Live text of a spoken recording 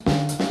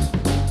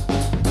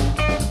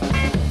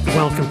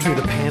Welcome to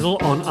the panel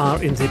on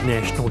RNZ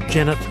National.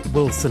 Janet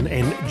Wilson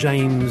and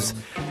James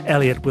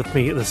Elliot with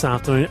me this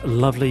afternoon.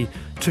 Lovely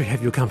to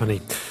have your company.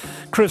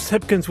 Chris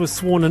Hipkins was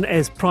sworn in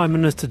as Prime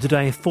Minister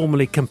today,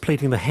 formally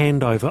completing the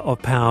handover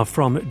of power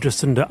from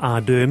Jacinda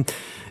Ardern.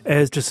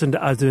 As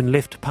Jacinda Ardern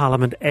left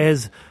Parliament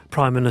as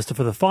Prime Minister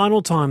for the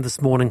final time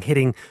this morning,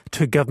 heading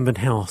to Government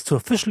House to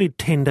officially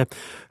tender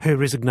her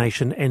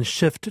resignation and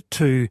shift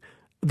to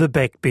the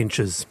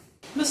backbenches.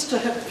 Mr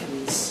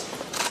Hipkins,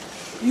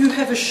 you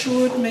have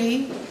assured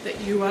me that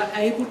you are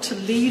able to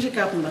lead a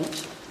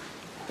government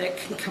that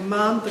can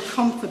command the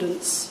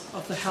confidence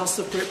of the House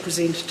of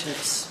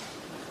Representatives.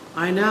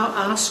 I now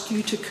ask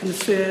you to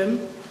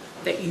confirm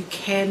that you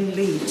can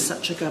lead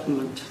such a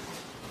government.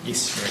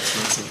 Yes, Your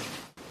Excellency.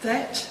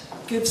 That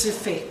gives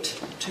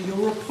effect to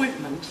your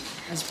appointment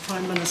as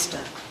Prime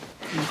Minister.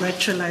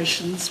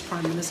 Congratulations,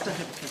 Prime Minister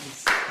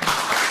Hipkins.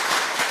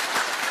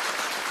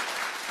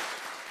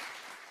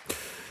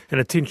 And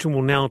attention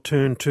will now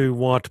turn to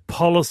what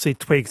policy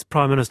tweaks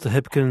Prime Minister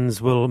Hipkins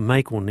will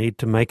make or need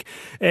to make.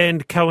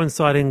 And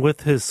coinciding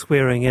with his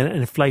swearing in,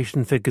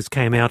 inflation figures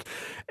came out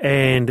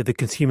and the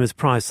consumer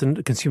price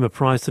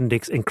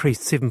index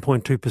increased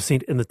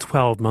 7.2% in the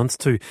 12 months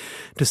to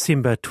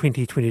December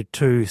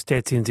 2022.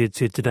 Stats NZ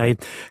said today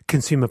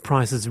consumer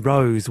prices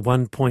rose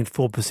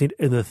 1.4%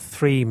 in the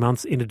 3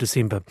 months into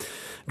December,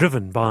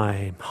 driven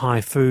by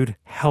high food,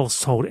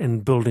 household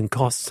and building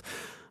costs,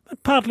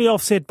 partly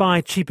offset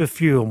by cheaper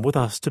fuel. With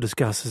us to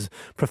discuss is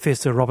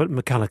Professor Robert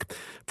McCulloch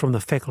from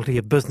the Faculty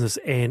of Business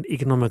and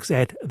Economics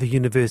at the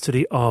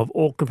University of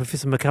Auckland.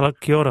 Professor McCulloch,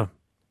 kia ora.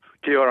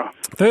 Kia ora.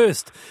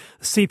 First,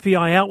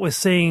 CPI out, we're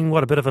seeing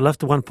a bit of a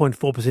lift, a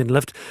 1.4%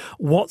 lift.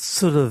 What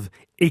sort of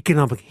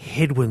economic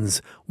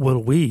headwinds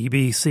will we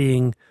be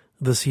seeing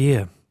this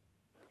year?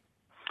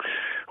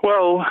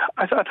 Well,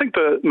 I think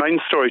the main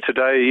story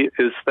today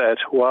is that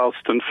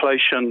whilst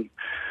inflation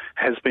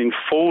has been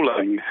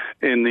falling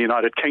in the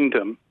United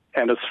Kingdom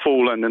and has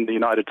fallen in the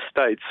United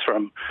States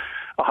from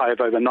a high of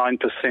over 9%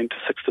 to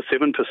 6 to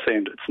 7%,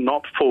 it's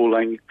not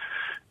falling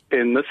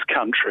in this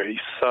country.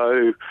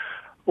 So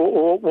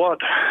what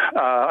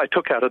I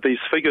took out of these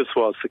figures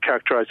was the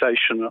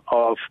characterisation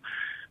of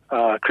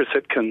Chris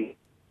Hipkins,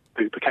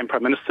 who became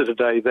Prime Minister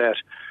today, that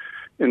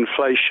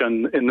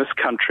inflation in this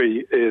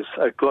country is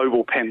a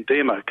global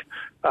pandemic,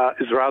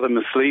 is rather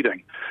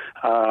misleading.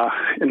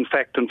 In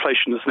fact,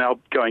 inflation is now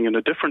going in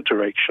a different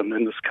direction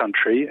in this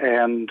country,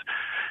 and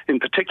in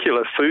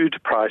particular, food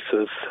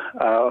prices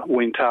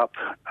went up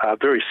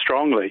very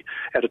strongly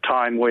at a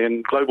time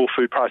when global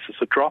food prices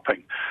are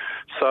dropping.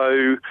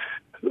 So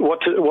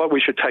what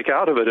we should take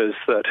out of it is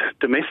that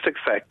domestic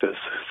factors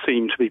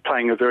seem to be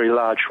playing a very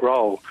large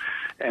role.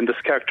 And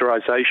this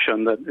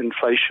characterisation that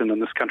inflation in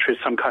this country is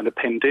some kind of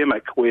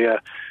pandemic,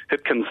 where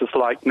Hipkins is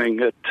likening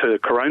it to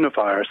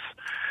coronavirus,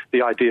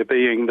 the idea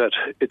being that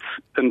it's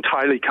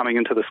entirely coming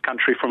into this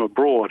country from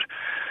abroad,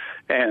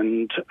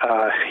 and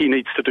he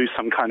needs to do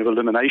some kind of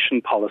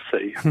elimination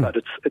policy, but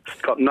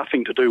it's got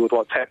nothing to do with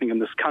what's happening in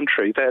this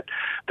country.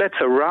 That's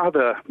a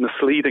rather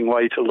misleading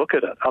way to look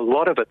at it. A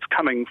lot of it's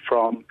coming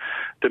from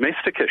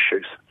domestic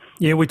issues.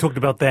 Yeah, we talked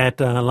about that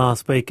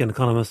last week, an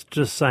economist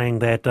just saying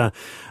that,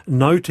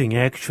 noting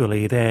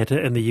actually that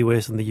in the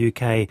US and the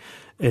UK,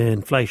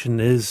 inflation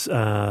is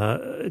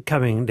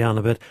coming down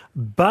a bit,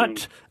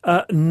 but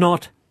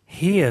not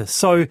here.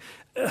 So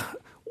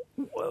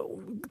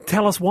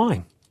tell us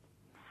why.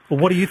 Well,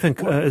 what do you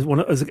think is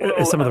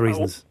some of the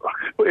reasons?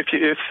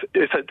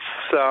 If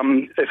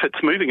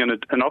it's moving in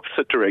an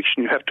opposite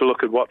direction, you have to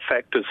look at what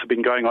factors have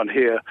been going on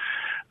here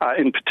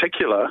in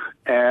particular,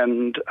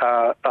 and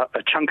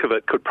a chunk of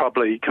it can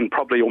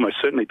probably almost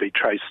certainly be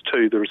traced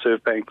to the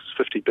Reserve Bank's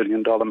 $50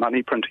 billion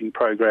money printing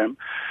program,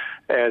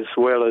 as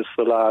well as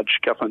the large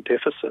government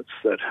deficits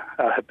that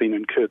have been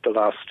incurred the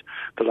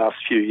last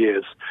few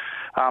years.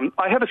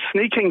 I have a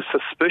sneaking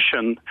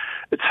suspicion,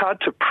 it's hard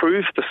to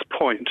prove this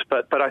point,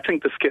 but I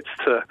think this gets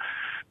to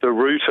the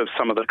root of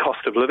some of the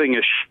cost of living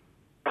issues.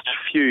 Last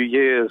few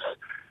years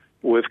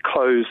with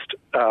closed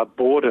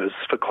borders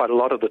for quite a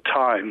lot of the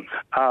time.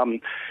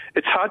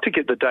 It's hard to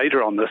get the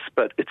data on this,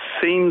 but it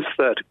seems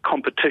that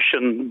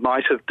competition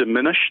might have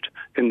diminished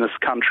in this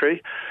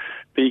country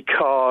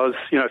because,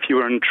 if you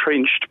were an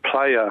entrenched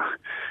player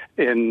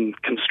in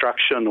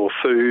construction or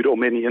food or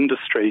many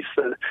industries,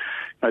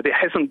 there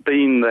hasn't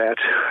been that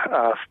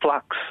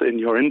flux in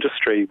your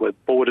industry with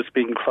borders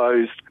being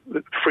closed,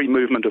 free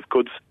movement of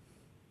goods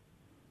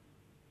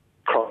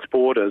across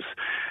borders.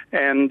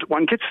 And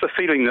one gets the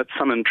feeling that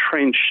some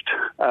entrenched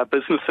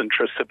business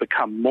interests have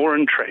become more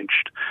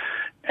entrenched,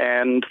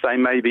 and they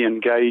may be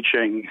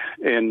engaging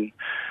in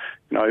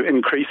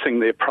increasing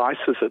their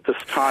prices at this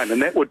time,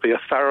 and that would be a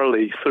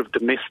thoroughly sort of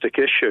domestic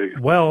issue.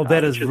 Well,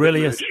 that is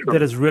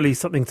really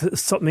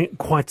something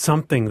quite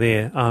something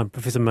there,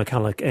 Professor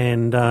McCulloch.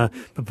 And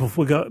but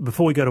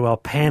before we go to our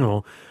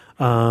panel,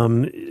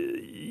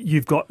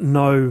 you've got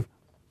no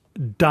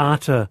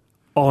data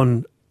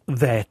on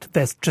that.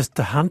 That's just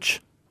a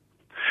hunch.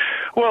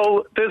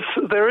 Well,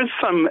 there is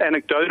some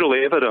anecdotal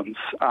evidence.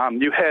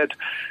 You had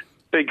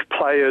big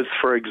players,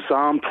 for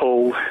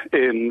example,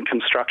 in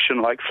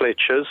construction like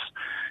Fletcher's.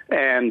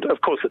 And,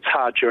 of course, it's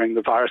hard during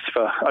the virus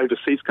for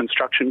overseas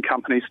construction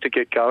companies to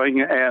get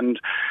going. And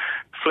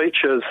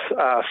Fletcher's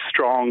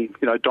strong,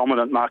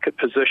 dominant market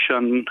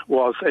position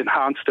was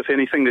enhanced. If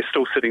anything, they're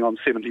still sitting on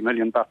 $70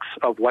 million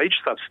of wage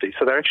subsidy.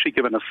 So they're actually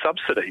given a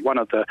subsidy. One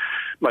of the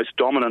most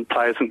dominant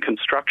players in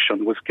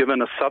construction was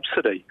given a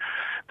subsidy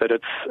that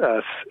it's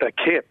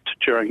kept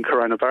during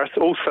coronavirus.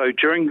 Also,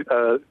 during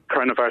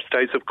coronavirus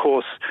days, of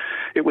course,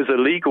 it was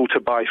illegal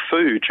to buy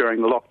food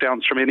during the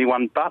lockdowns from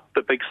anyone but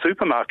the big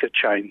supermarket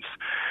chains.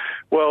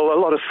 Well, a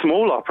lot of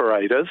small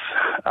operators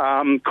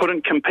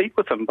couldn't compete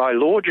with them by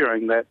law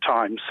during that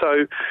time.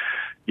 So,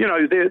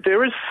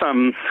 there is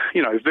some,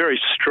 very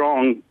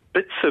strong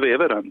bits of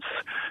evidence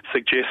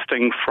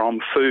suggesting from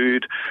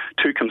food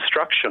to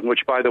construction,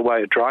 which, by the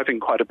way, are driving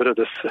quite a bit of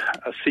this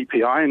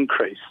CPI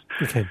increase,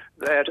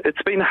 that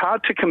it's been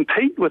hard to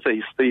compete with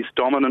these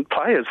dominant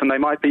players, and they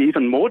might be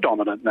even more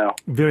dominant now.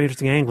 Very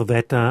interesting angle,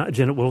 that,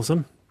 Janet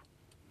Wilson.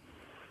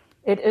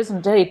 It is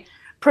indeed.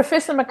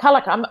 Professor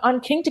McCulloch, I'm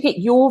keen to get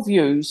your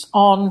views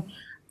on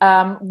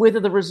whether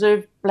the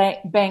Reserve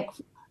Bank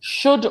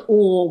should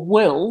or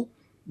will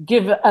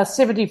give a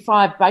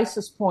 75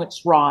 basis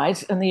points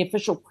rise in the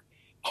official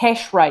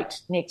cash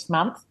rate next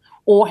month,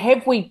 or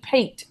have we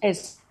peaked,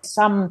 as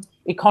some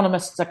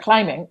economists are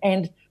claiming,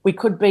 and we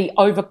could be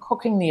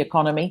overcooking the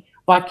economy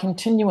by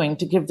continuing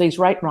to give these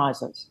rate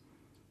rises?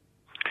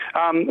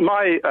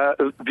 My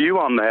view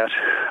on that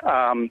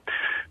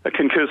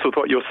concurs with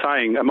what you're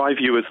saying. My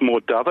view is more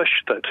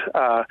dovish,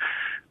 that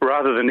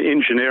rather than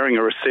engineering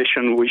a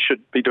recession, we should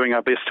be doing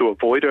our best to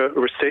avoid a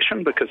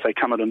recession because they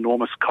come at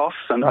enormous costs,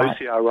 and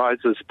OCR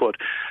rises put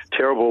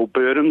terrible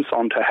burdens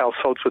onto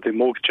households with their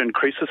mortgage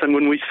increases. And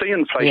when we see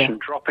inflation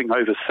dropping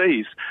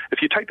overseas,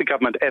 if you take the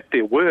government at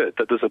their word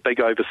that there's a big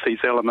overseas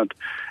element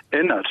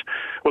in it,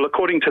 well,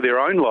 according to their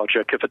own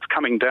logic, if it's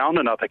coming down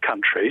in other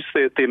countries,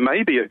 there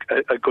may be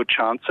a good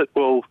chance it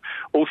will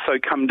also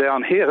come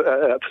down here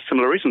for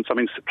similar reasons. I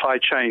mean, supply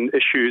chain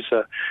issues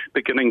are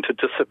beginning to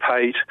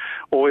dissipate.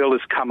 Oil is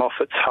come off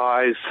its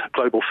highs,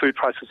 global food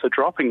prices are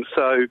dropping.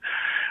 So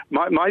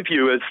my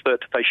view is that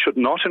they should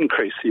not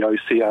increase the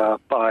OCR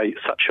by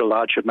such a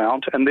large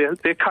amount, and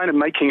they're kind of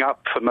making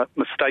up for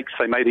mistakes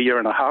they made a year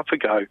and a half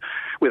ago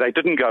where they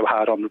didn't go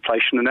hard on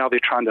inflation, and now they're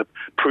trying to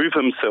prove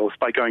themselves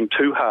by going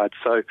too hard.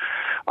 So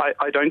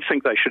I don't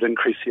think they should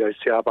increase the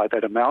OCR by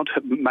that amount,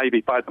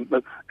 maybe at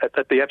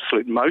the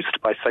absolute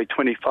most by, say,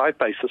 25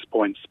 basis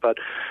points. But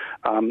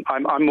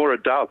I'm more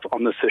a dove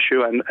on this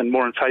issue and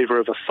more in favour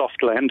of a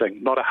soft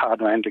landing, not a hard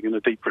landing in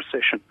a deep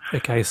recession.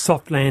 Okay,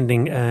 soft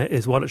landing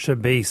is what it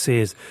should be,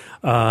 says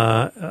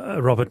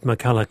Robert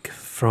McCulloch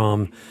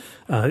from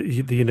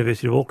the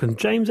University of Auckland.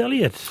 James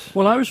Elliot.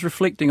 Well, I was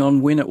reflecting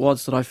on when it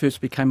was that I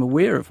first became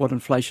aware of what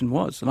inflation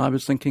was, and I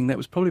was thinking that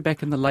was probably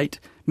back in the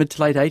mid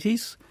to late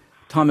 80s,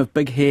 time of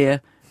big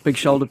hair, big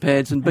shoulder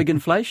pads and big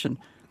inflation.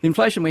 The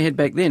inflation we had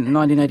back then, in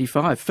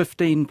 1985,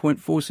 15.47%,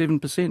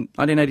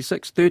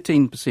 1986,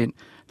 13%,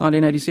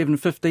 1987,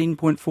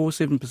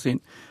 15.47%.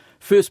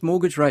 First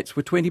mortgage rates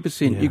were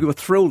 20%. Yeah. You were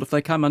thrilled if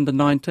they come under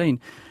 19%.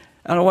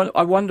 And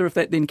I wonder if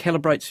that then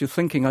calibrates your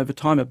thinking over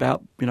time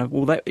about,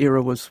 well, that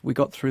era we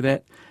got through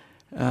that.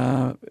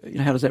 How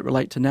does that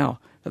relate to now?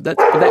 That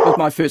was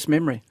my first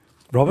memory.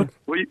 Robert?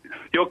 Well,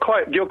 you're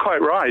quite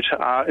right.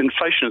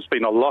 Inflation has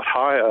been a lot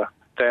higher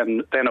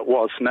than it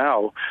was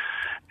now.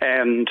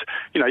 And,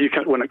 you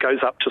can, when it goes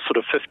up to sort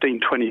of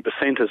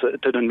 15-20%, as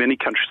it did in many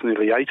countries in the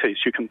early 80s,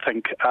 you can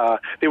think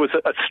there was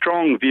a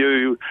strong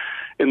view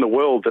in the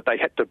world that they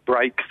had to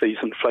break these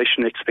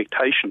inflation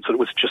expectations, that it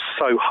was just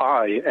so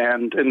high.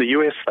 And in the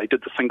US, they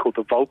did this thing called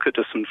the Volcker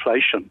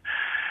disinflation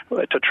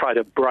to try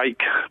to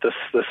break this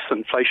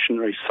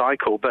inflationary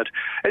cycle. But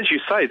as you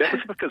say, that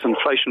was because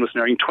inflation was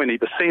nearing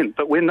 20%,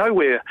 but we're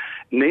nowhere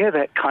near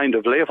that kind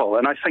of level.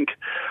 And I think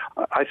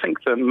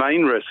the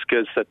main risk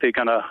is that they're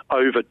going to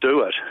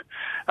overdo it,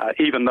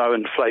 even though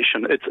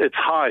inflation, it's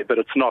high, but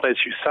it's not, as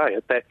you say,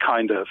 at that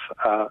kind of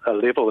a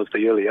level as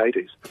the early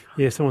 80s.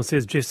 Yeah,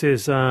 Jeff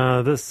says,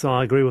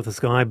 I agree with this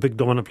guy, big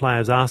dominant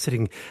players are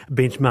setting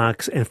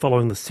benchmarks and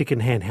following the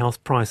second-hand house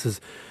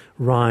prices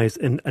rise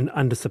in an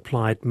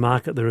undersupplied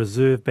market. The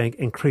Reserve Bank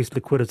increased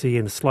liquidity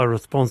and slow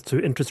response to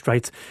interest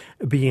rates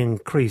being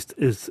increased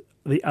is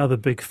the other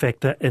big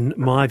factor in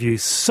my view.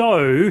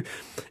 So,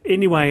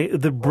 anyway,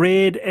 the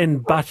bread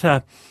and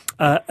butter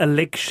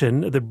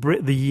election, the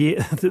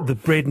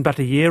bread and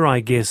butter year, I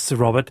guess,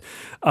 Robert.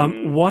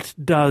 What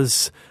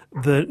does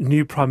the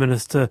new Prime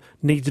Minister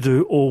need to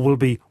do or will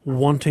be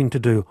wanting to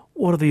do?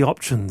 What are the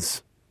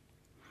options?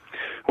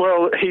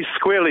 Well, he's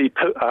squarely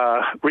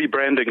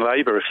rebranding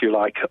Labour, if you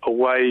like,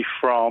 away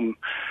from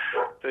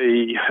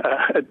the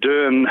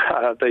Ardern,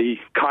 the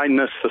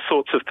kindness, the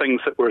sorts of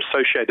things that were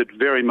associated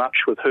very much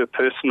with her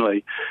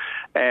personally.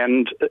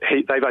 And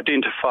they've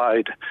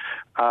identified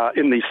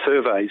in these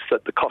surveys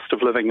that the cost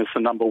of living is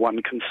the number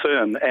one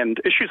concern, and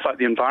issues like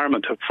the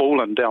environment have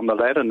fallen down the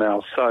ladder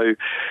now. So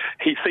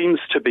he seems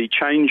to be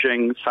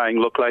changing, saying,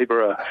 look,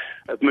 Labour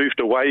have moved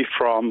away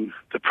from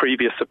the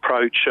previous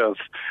approach of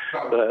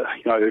the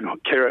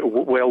care,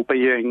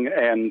 well-being,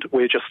 and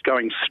we're just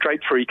going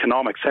straight for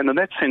economics. And in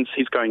that sense,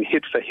 he's going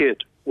head for head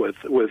with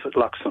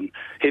Luxon,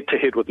 head to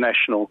head with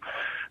National,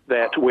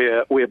 that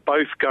we're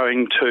both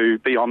going to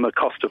be on the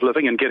cost of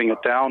living and getting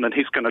it down, and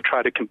he's going to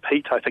try to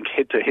compete, I think,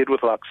 head-to-head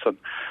with Luxon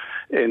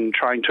in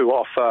trying to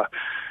offer,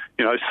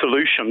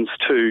 solutions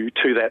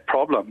to that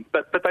problem.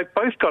 But they've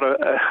both got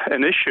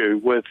an issue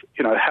with,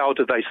 how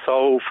do they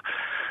solve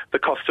the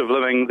cost of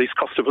living, these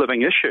cost of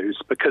living issues?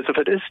 Because if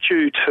it is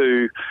due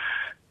to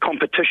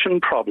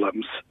competition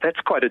problems, that's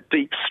quite a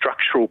deep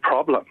structural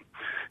problem.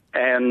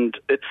 And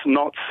it's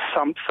not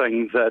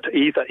something that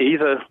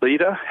either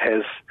leader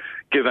has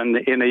given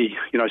any,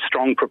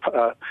 strong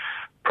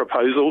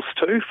proposals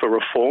to for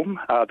reform.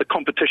 The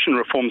competition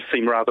reforms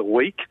seem rather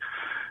weak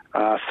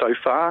so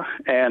far,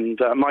 and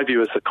my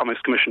view is the Commerce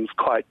Commission is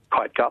quite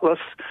gutless.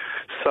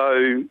 So,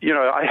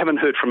 I haven't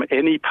heard from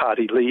any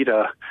party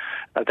leader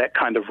that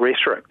kind of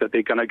rhetoric that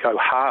they're going to go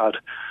hard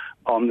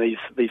on these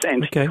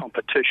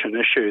anti-competition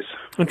issues.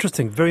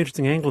 Interesting, very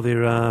interesting angle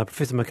there,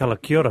 Professor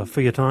McCulloch. Kia ora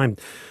for your time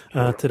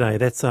today.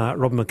 That's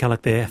Robin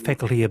McCulloch there,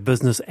 Faculty of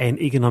Business and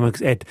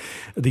Economics at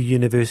the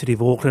University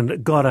of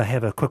Auckland. Got to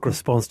have a quick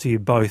response to you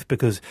both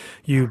because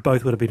you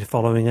both would have been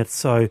following it.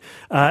 So,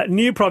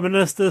 new Prime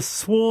Minister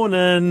sworn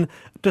in.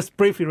 Just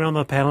briefly around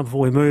the panel before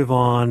we move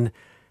on.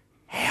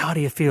 How do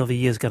you feel the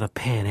year's going to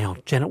pan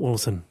out? Janet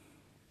Wilson.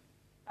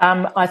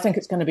 I think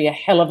it's going to be a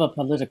hell of a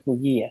political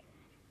year.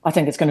 I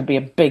think it's going to be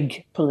a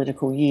big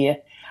political year.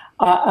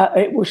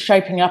 It was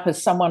shaping up, as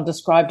someone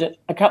described it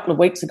a couple of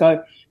weeks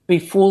ago,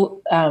 before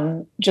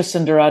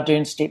Jacinda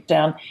Ardern stepped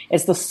down,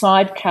 as the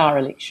sidecar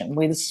election,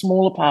 where the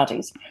smaller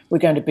parties were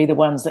going to be the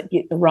ones that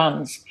get the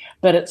runs.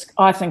 But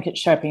I think it's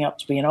shaping up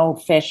to be an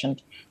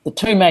old-fashioned, the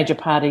two major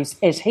parties,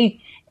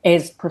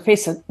 as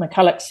Professor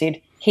McCulloch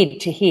said,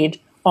 head-to-head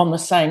on the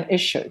same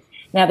issue.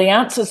 Now, the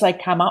answers they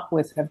come up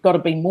with have got to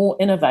be more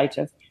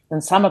innovative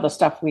than some of the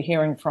stuff we're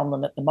hearing from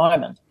them at the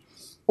moment.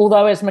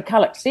 Although, as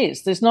McCulloch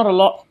says, there's not a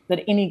lot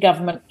that any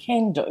government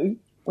can do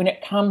when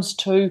it comes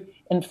to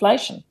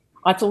inflation.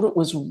 I thought it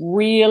was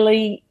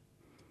really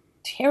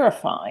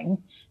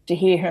terrifying to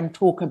hear him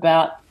talk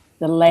about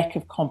the lack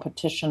of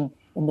competition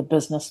in the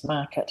business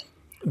market.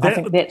 I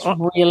think that's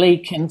really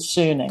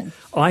concerning.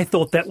 I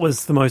thought that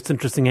was the most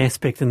interesting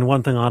aspect, and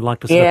one thing I'd like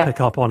to sort of pick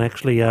up on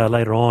actually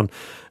later on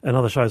in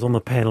other shows on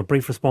the panel.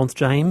 Brief response,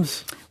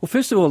 James? Well,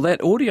 first of all,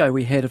 that audio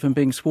we had of him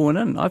being sworn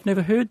in, I've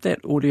never heard that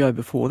audio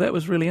before. That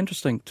was really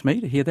interesting to me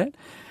to hear that.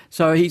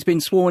 So he's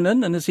been sworn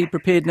in, and is he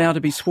prepared now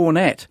to be sworn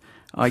at?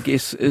 I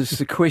guess is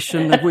the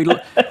question.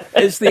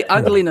 Is the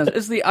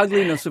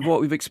ugliness of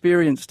what we've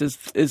experienced, is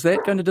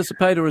that going to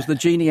dissipate, or is the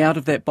genie out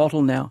of that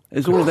bottle now?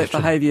 Is all of that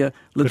behaviour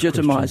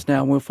legitimised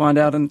now? And we'll find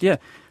out. And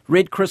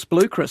red Chris,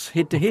 blue Chris,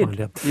 head to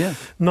head.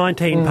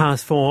 19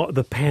 past 4,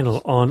 the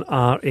panel on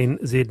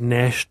RNZ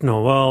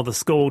National. Well, the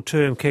school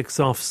term kicks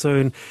off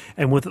soon,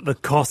 and with it the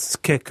costs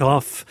kick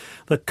off.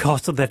 The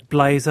cost of that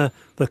blazer,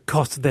 the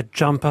cost of that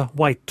jumper,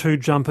 wait, 2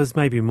 jumpers,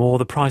 maybe more.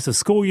 The price of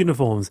school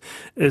uniforms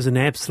is an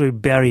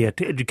absolute barrier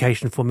to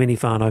education for many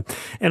whānau.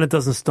 And it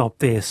doesn't stop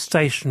there.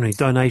 Stationery,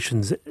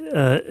 donations,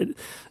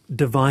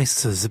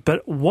 devices.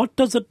 But what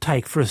does it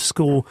take for a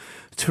school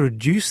to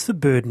reduce the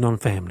burden on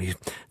families?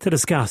 To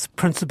discuss,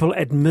 Principal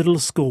at Middle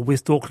School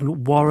West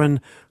Auckland,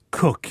 Warren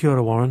Cook. Kia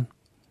ora, Warren.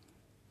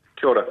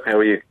 Kia ora, how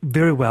are you?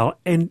 Very well.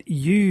 And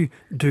you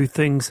do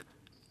things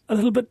a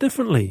little bit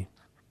differently.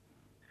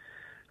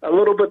 A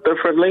little bit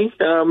differently,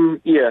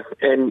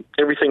 and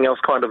everything else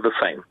kind of the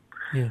same.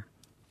 Yeah.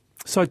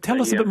 So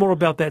tell us a bit more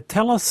about that.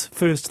 Tell us,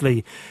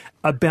 firstly,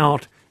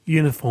 about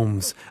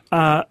uniforms.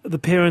 The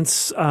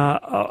parents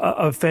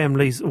of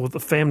families, or the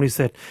families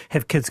that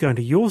have kids going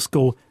to your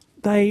school,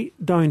 they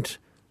don't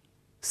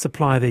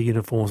supply their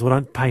uniforms or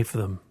don't pay for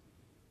them.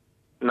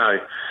 No,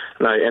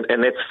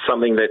 and that's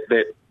something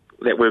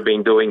that we've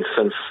been doing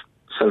since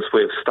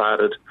we've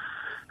started.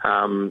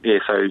 So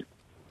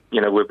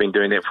we've been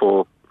doing that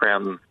for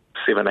around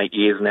 7-8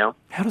 years now.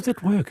 How does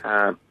it work?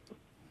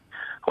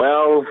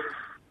 Well,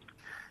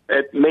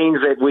 it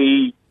means that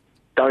we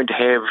don't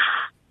have,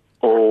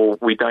 or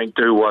we don't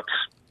do what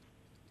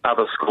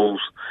other schools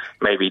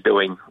may be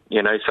doing.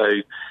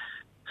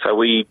 So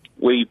we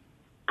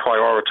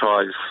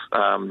prioritise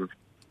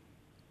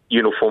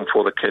uniform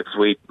for the kids.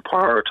 We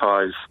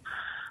prioritise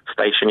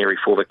stationery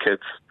for the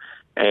kids,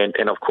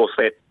 and of course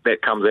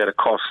that comes at a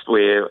cost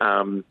where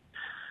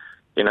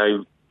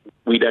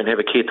we don't have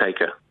a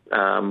caretaker.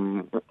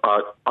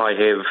 I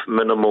have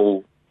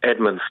minimal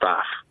admin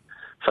staff,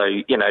 so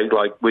we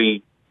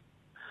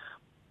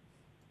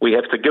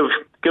have to give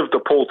the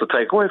Paul to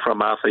take away from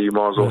Martha. You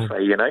might as well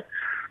say,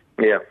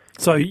 Yeah.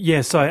 So you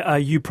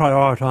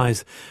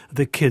prioritise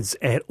the kids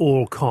at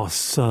all costs.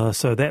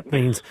 So that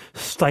means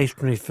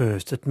stationery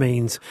first. It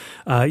means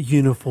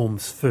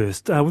uniforms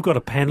first. We've got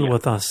a panel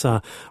with us.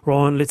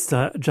 Ryan, let's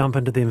jump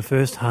into them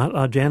first.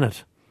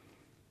 Janet.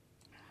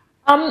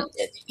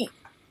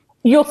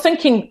 Your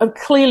thinking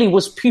clearly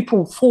was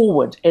pupil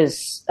forward,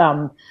 as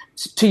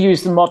to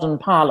use the modern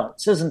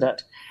parlance, isn't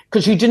it?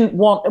 Because you didn't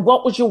want.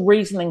 What was your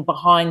reasoning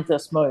behind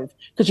this move?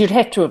 Because you'd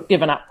have to have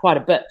given up quite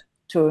a bit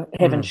to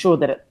have ensured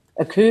that it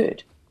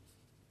occurred.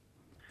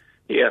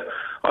 Yeah,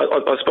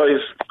 I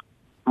suppose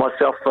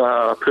myself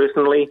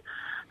personally,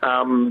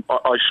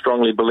 I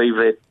strongly believe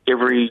that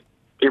every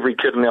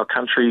kid in our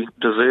country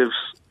deserves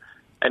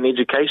an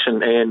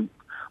education, and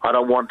I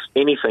don't want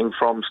anything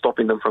from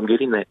stopping them from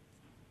getting that.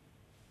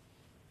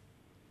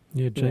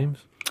 Yeah,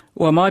 James?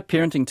 Well, my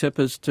parenting tip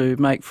is to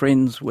make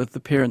friends with the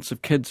parents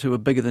of kids who are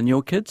bigger than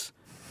your kids.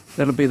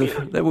 That will be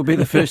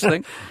the first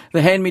thing.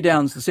 The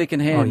hand-me-downs, the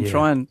second hand,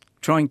 try and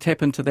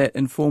tap into that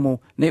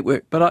informal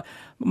network. But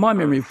my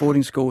memory of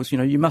boarding school was,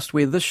 you must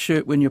wear this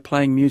shirt when you're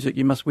playing music,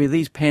 you must wear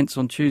these pants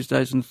on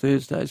Tuesdays and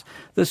Thursdays,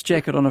 this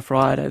jacket on a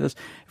Friday.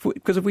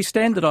 Because if we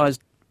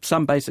standardised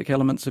some basic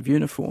elements of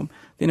uniform,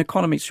 then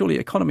surely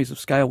economies of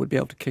scale would be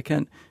able to kick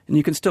in, and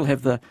you can still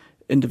have the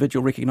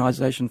individual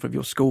recognition from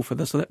your school for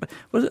this or that. But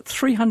was it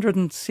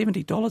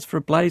 $370 for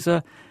a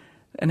blazer?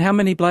 And how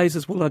many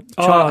blazers will a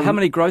child? How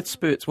many growth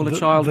spurts will a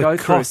child go through?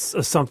 The costs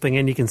are something,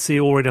 and you can see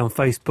already on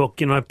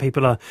Facebook.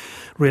 People are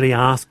really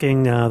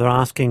asking. They're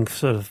asking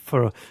sort of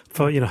for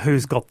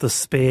who's got the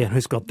spare,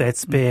 who's got that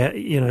spare.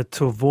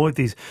 To avoid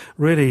these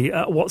really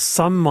what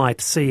some might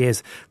see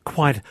as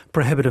quite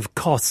prohibitive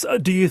costs.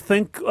 Do you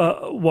think,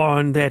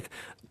 Warren, that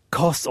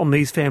costs on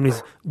these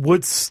families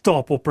would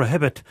stop or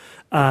prohibit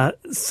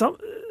some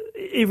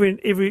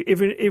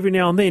every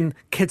now and then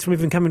kids from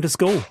even coming to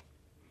school?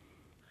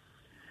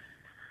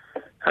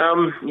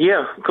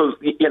 Yeah, because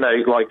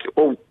like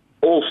all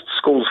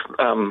schools'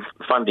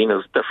 funding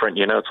is different.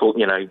 It's all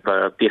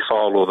the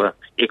decile or the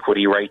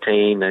equity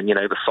rating, and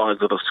the size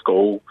of the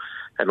school,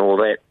 and all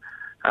that.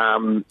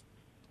 And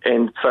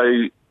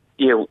so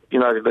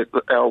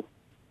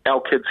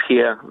our kids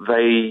here,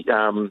 they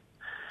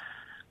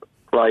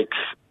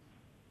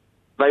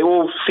they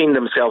all send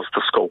themselves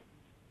to school.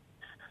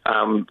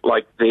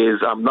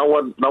 There's no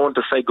one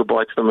to say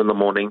goodbye to them in the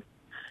morning.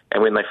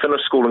 And when they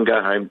finish school and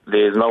go home,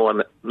 there's no one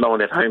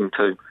at home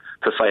to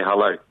say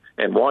hello.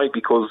 And why?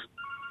 Because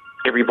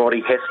everybody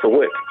has to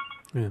work.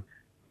 Yeah.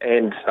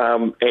 And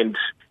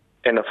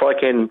if I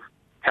can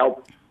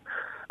help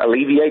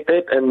alleviate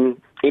that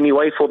in any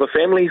way for the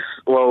families,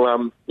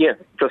 well,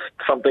 just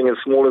something as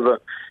small as a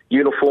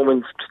uniform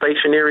and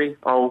stationery,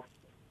 I'll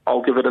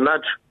give it a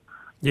nudge.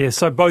 Yeah.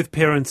 So both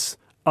parents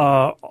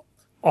are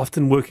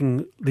often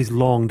working these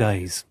long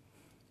days.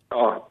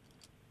 Oh,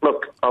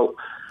 look.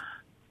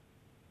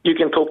 You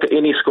can talk to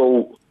any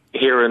school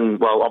here I'm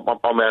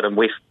out in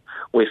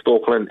West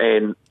Auckland,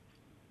 and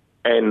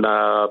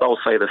they'll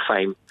say the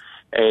same.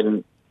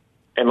 And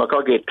like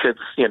I get kids,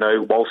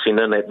 waltzing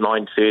in at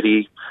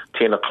 9:30,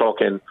 10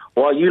 o'clock, and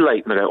why are you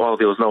late? And they go, oh,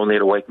 there was no one there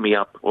to wake me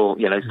up, or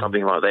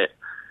something like that.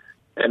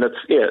 And it's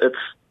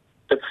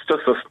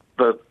just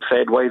the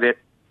sad way that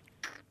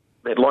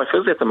life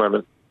is at the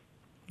moment.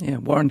 Yeah,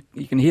 Warren,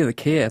 you can hear the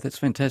care. That's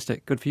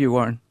fantastic. Good for you,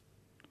 Warren.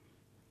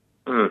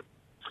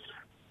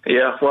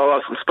 Yeah, well,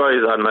 I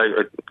suppose, I don't know,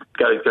 it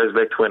goes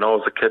back to when I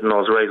was a kid and I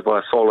was raised by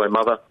a solo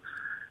mother.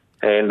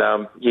 And,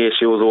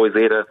 she was always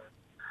there to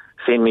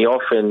send me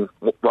off and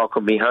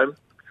welcome me home.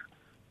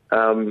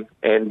 Those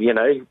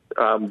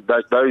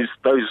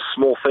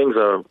small things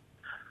are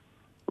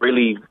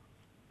really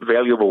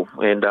valuable.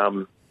 And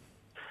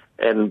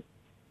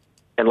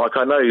like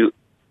I know,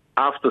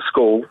 after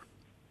school,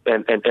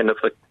 and if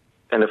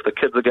the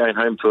kids are going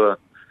home to an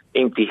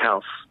empty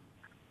house,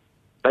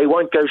 they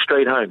won't go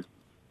straight home.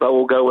 They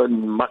will go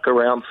and muck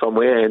around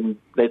somewhere, and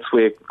that's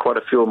where quite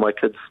a few of my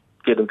kids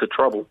get into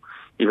trouble,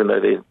 even though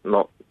they're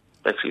not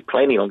actually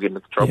planning on getting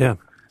into trouble.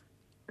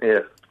 Yeah.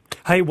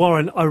 Hey,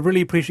 Warren, I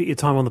really appreciate your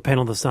time on the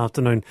panel this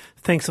afternoon.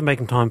 Thanks for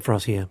making time for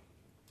us here.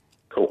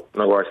 Cool.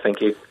 No worries. Thank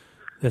you.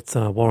 That's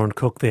Warren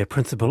Cook, their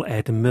principal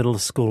at Middle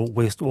School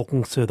West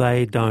Auckland, so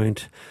they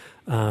don't...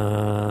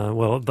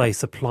 they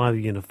supply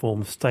the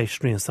uniform,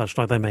 stationery and such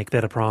like. They make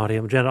that a priority.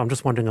 I'm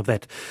just wondering of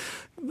that,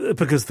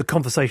 because the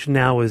conversation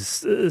now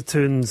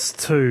turns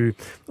to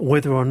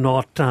whether or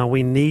not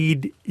we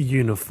need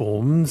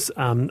uniforms.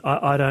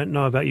 I don't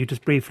know about you,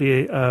 just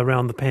briefly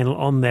around the panel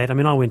on that. I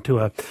mean, I went to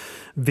a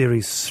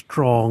very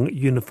strong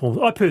uniform.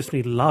 I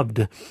personally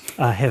loved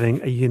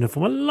having a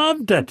uniform. I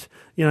loved it.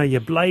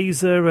 Your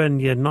blazer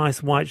and your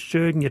nice white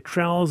shirt and your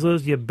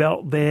trousers, your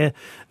belt there.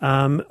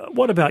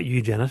 What about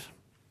you, Janet?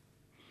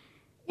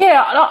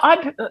 Yeah,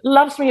 it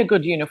loves me a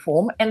good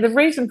uniform, and the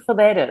reason for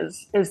that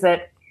is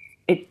that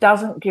it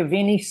doesn't give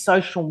any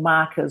social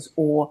markers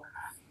or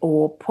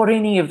put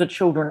any of the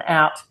children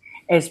out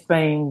as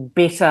being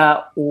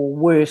better or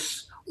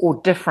worse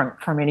or different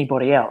from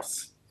anybody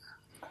else.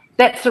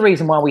 That's the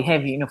reason why we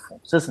have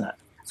uniforms, isn't it?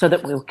 so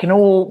that we can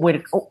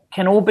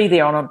all be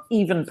there on an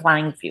even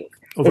playing field.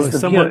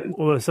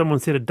 Although someone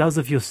said it does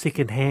if you're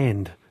second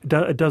hand.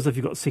 It does if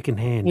you've got second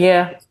hand.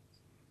 Yeah,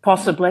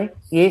 possibly.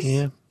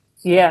 Yes.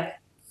 Yeah.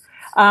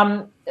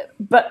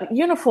 But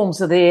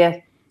uniforms are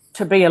there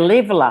to be a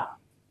leveller.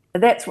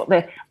 That's what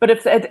they're. But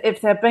if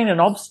they've been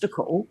an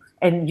obstacle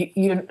and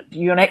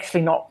you're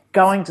actually not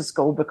going to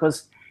school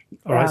because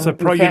your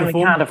family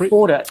can't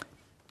afford it.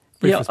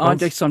 Yeah, I'm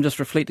just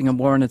reflecting on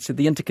Warren had said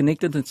the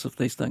interconnectedness of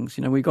these things.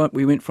 You know,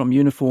 we went from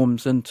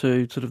uniforms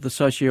into sort of the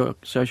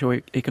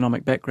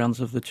socio-economic backgrounds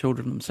of the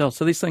children themselves.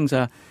 So these things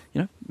are,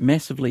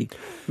 massively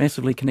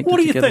connected. What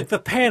do you together. think? The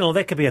panel,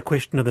 that could be a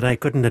question of the day,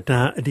 couldn't it?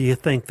 Do you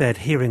think that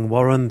hearing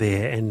Warren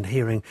there and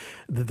hearing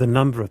the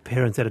number of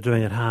parents that are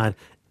doing it hard,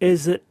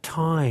 is it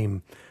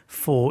time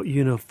for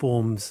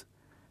uniforms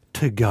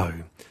to go?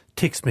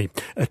 Text me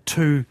at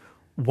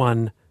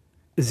 210.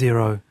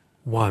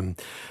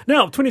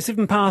 Now,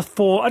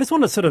 4:27. I just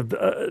want to sort of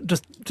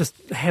just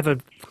have a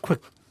quick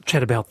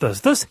chat about this.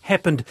 This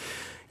happened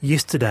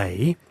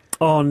yesterday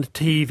on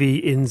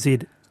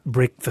TVNZ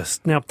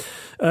Breakfast. Now,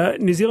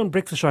 New Zealand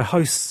Breakfast Show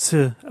hosts,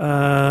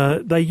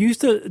 they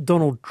used a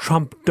Donald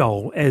Trump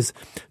doll as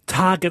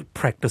target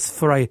practice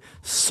for a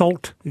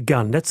salt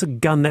gun. That's a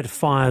gun that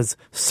fires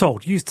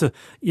salt, used to,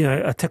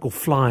 tackle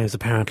flies,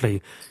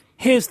 apparently.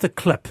 Here's the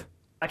clip.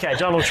 Okay,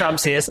 Donald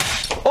Trump's here.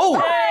 Oh!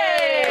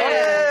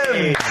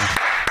 Hey!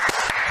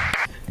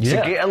 So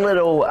get a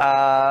little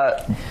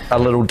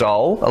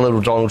doll, a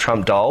little Donald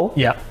Trump doll,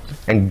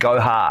 and go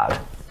hard.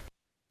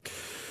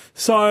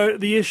 So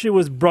the issue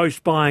was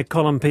broached by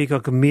Colin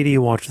Peacock of Media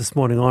Watch this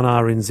morning on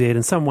RNZ.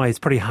 In some ways,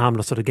 pretty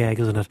harmless sort of gag,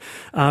 isn't it?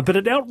 But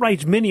it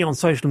outraged many on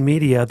social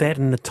media that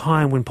in a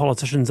time when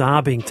politicians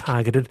are being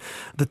targeted,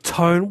 the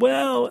tone,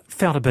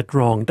 felt a bit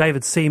wrong.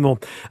 David Seymour,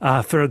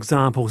 for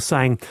example,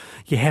 saying,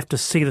 you have to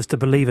see this to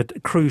believe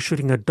it. Crew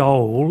shooting a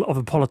doll of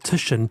a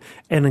politician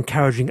and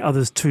encouraging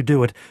others to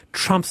do it.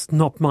 Trump's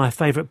not my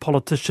favourite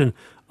politician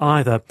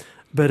either.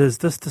 But is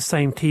this the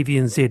same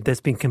TVNZ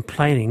that's been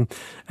complaining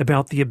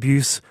about the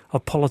abuse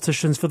of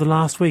politicians for the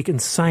last week?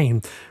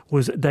 Insane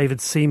was David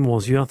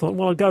Seymour's view. I thought,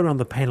 I'll go around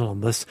the panel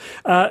on this.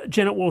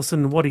 Janet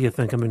Wilson, what do you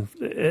think? I mean,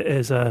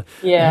 as a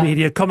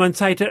media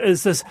commentator,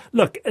 is this,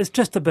 look, it's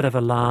just a bit of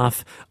a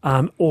laugh,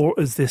 or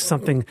is there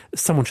something,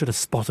 someone should have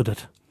spotted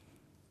it?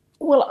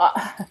 Well,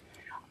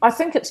 I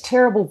think it's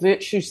terrible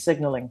virtue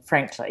signalling,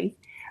 frankly.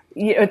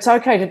 It's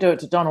okay to do it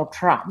to Donald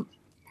Trump,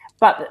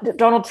 but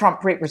Donald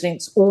Trump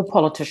represents all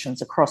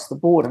politicians across the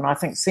board, and I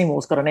think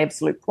Seymour's got an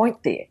absolute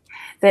point there.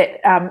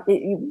 That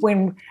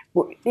when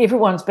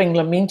everyone's been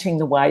lamenting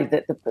the way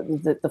that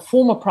the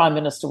former Prime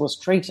Minister was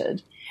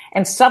treated,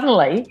 and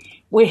suddenly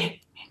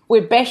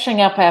we're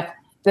bashing up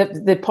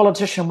the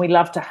politician we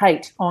love to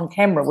hate on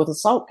camera with a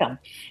salt gun.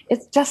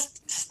 It's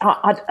just,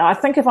 I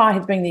think if I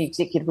had been the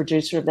executive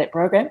producer of that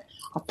program,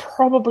 I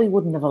probably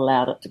wouldn't have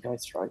allowed it to go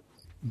through.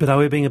 But are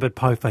we being a bit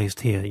po-faced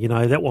here?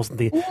 That wasn't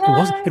the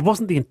it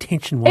wasn't the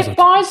intention, was it? It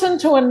buys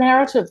into a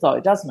narrative, though,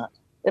 doesn't it?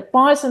 It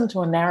buys into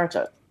a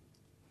narrative.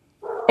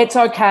 It's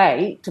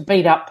okay to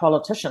beat up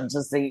politicians,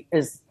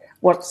 is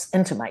what's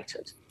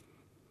intimated.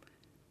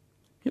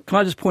 Can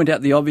I just point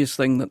out the obvious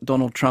thing that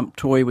Donald Trump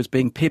toy was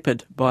being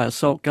peppered by a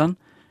salt gun?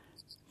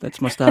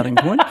 That's my starting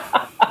point.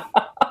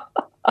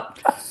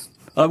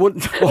 I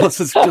wouldn't. Wallace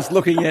is just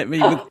looking at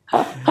me with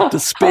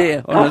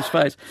despair on his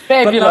face.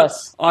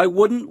 Fabulous. But no, I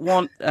wouldn't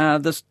want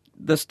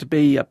this to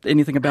be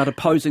anything about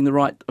opposing the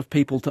right of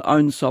people to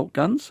own salt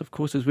guns. Of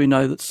course, as we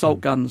know, that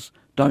salt guns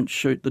don't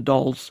shoot the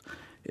dolls.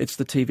 It's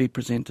the TV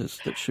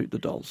presenters that shoot the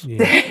dolls.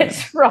 Yeah.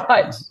 That's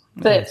right.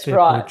 That's fair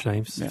right, point,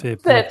 James. Yeah. Fair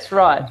point. That's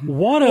right.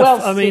 What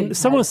if?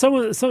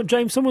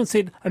 Someone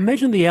said,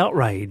 imagine the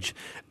outrage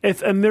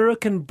if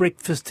American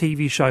breakfast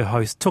TV show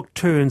hosts took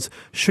turns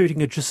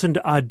shooting a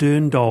Jacinda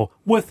Ardern doll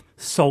with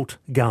salt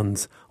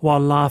guns while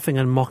laughing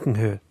and mocking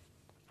her.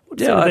 What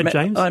do you think of that,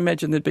 James? I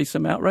imagine there'd be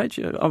some outrage.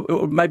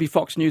 Or maybe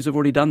Fox News have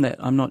already done that.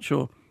 I'm not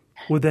sure.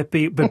 Would that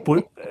be? But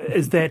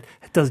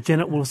does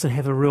Janet Wilson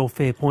have a real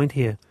fair point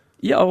here?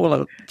 Yeah,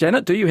 well,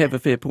 Janet, do you have a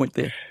fair point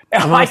there?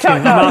 I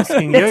don't know. I'm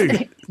asking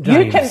you,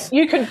 James.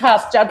 You can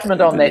pass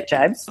judgment on that,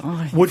 James.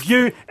 Would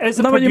you, as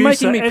a no, producer... you're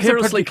making me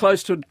perilously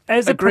close to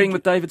agreeing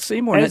with David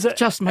Seymour, and it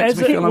just makes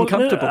me feel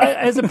uncomfortable.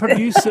 As a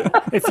producer,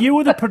 if you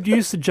were the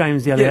producer,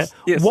 James Elliot,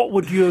 yes. What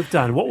would you have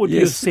done? What would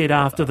you have said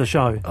after the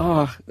show?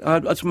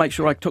 I'd just make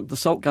sure I took the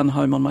salt gun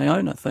home on my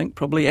own, I think,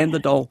 probably, and the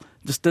doll.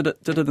 Just did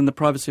it in the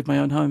privacy of my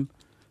own home.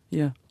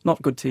 Yeah,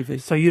 not good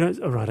TV. So you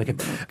don't... All right,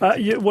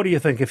 okay. What do you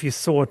think? If you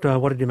saw it,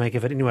 what did you make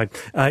of it? Anyway,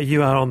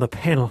 you are on the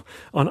panel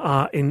on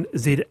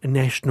RNZ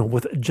National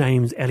with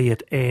James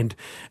Elliot and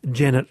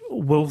Janet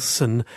Wilson.